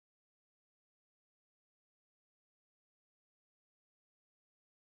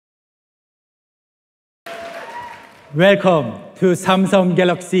Welcome to Samsung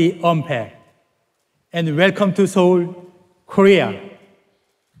Galaxy Unpacked, and welcome to Seoul, Korea.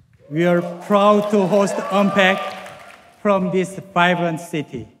 We are proud to host Unpacked from this vibrant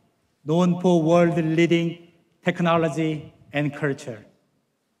city, known for world-leading technology and culture.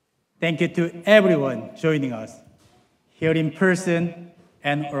 Thank you to everyone joining us here in person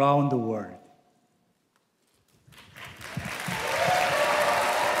and around the world.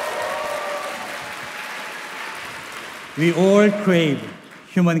 We all crave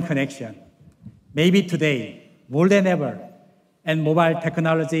human connection. Maybe today, more than ever, and mobile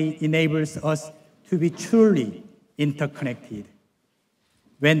technology enables us to be truly interconnected.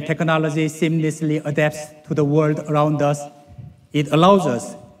 When technology seamlessly adapts to the world around us, it allows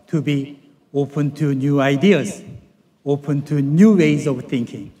us to be open to new ideas, open to new ways of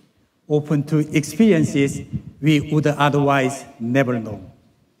thinking, open to experiences we would otherwise never know,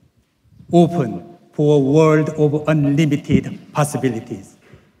 open for a world of unlimited possibilities.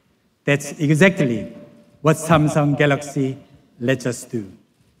 That's exactly what Samsung Galaxy lets us do.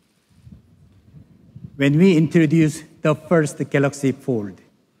 When we introduced the first Galaxy Fold,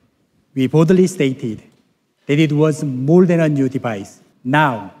 we boldly stated that it was more than a new device.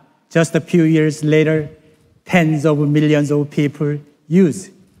 Now, just a few years later, tens of millions of people use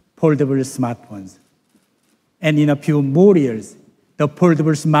foldable smartphones. And in a few more years, the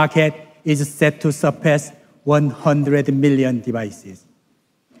foldables market is set to surpass 100 million devices.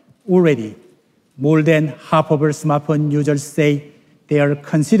 Already, more than half of our smartphone users say they are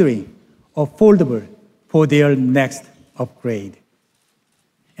considering a foldable for their next upgrade.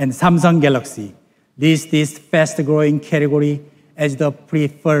 And Samsung Galaxy leads this fast-growing category as the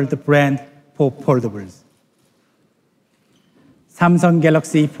preferred brand for foldables. Samsung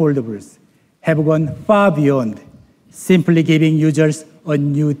Galaxy foldables have gone far beyond simply giving users a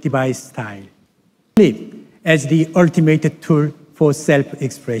new device style. Flip, as the ultimate tool for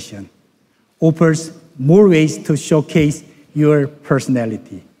self-expression, offers more ways to showcase your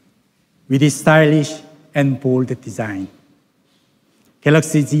personality with its stylish and bold design.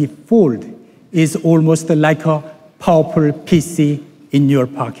 Galaxy Z Fold is almost like a powerful PC in your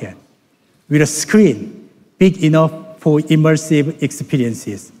pocket, with a screen big enough for immersive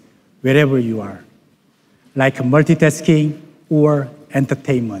experiences wherever you are, like multitasking or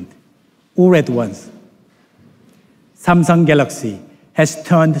entertainment, all at once. Samsung Galaxy has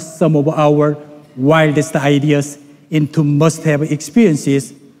turned some of our wildest ideas into must-have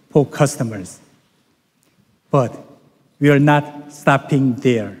experiences for customers. But we are not stopping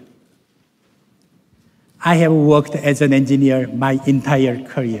there. I have worked as an engineer my entire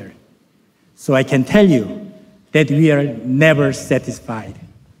career, so I can tell you that we are never satisfied.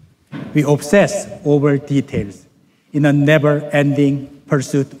 We obsess over details in a never-ending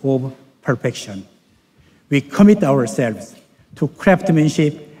pursuit of perfection. We commit ourselves to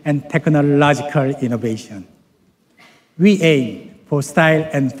craftsmanship and technological innovation. We aim for style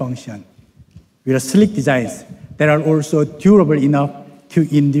and function, with sleek designs that are also durable enough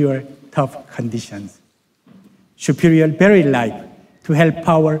to endure tough conditions. Superior battery life to help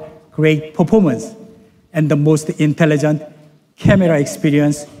power great performance, and the most intelligent camera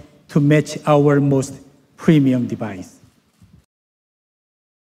experience to match our most premium device.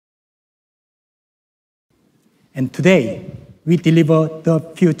 And today, we deliver the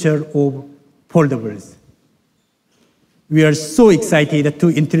future of foldables. We are so excited to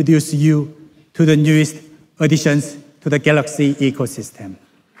introduce you to the newest additions to the Galaxy ecosystem.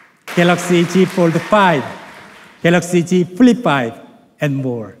 Galaxy Z Fold 5, Galaxy Z Flip 5, and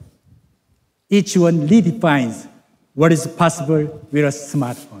more. Each one redefines what is possible with a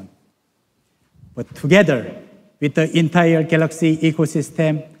smartphone. But together with the entire Galaxy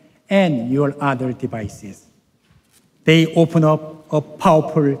ecosystem and your other devices, they open up a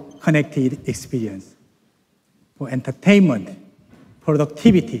powerful connected experience for entertainment,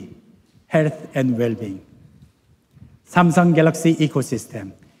 productivity, health, and well-being. Samsung Galaxy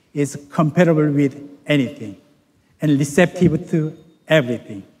ecosystem is compatible with anything and receptive to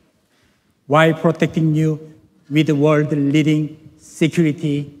everything, while protecting you with world-leading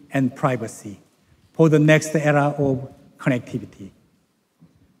security and privacy for the next era of connectivity,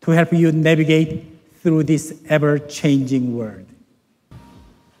 to help you navigate through this ever-changing world.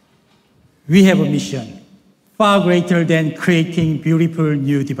 We have a mission far greater than creating beautiful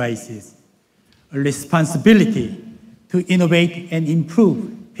new devices, a responsibility to innovate and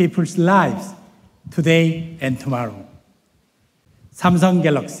improve people's lives today and tomorrow. Samsung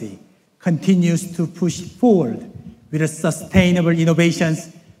Galaxy continues to push forward with sustainable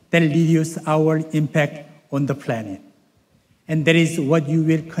innovations that reduce our impact on the planet. And that is what you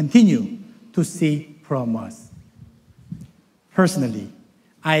will continue to see from us. Personally,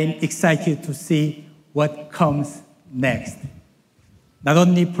 I am excited to see what comes next, not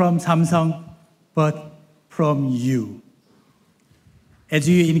only from Samsung, but from you. As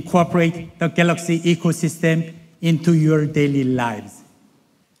you incorporate the Galaxy ecosystem into your daily lives,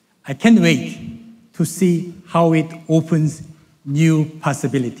 I can't wait to see how it opens new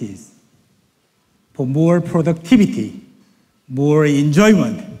possibilities for more productivity, more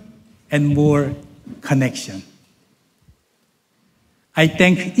enjoyment, and more connection. I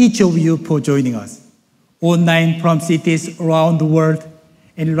thank each of you for joining us online from cities around the world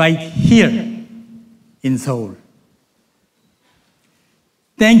and right here in Seoul.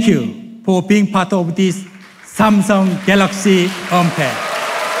 Thank you for being part of this Samsung Galaxy Unpacked.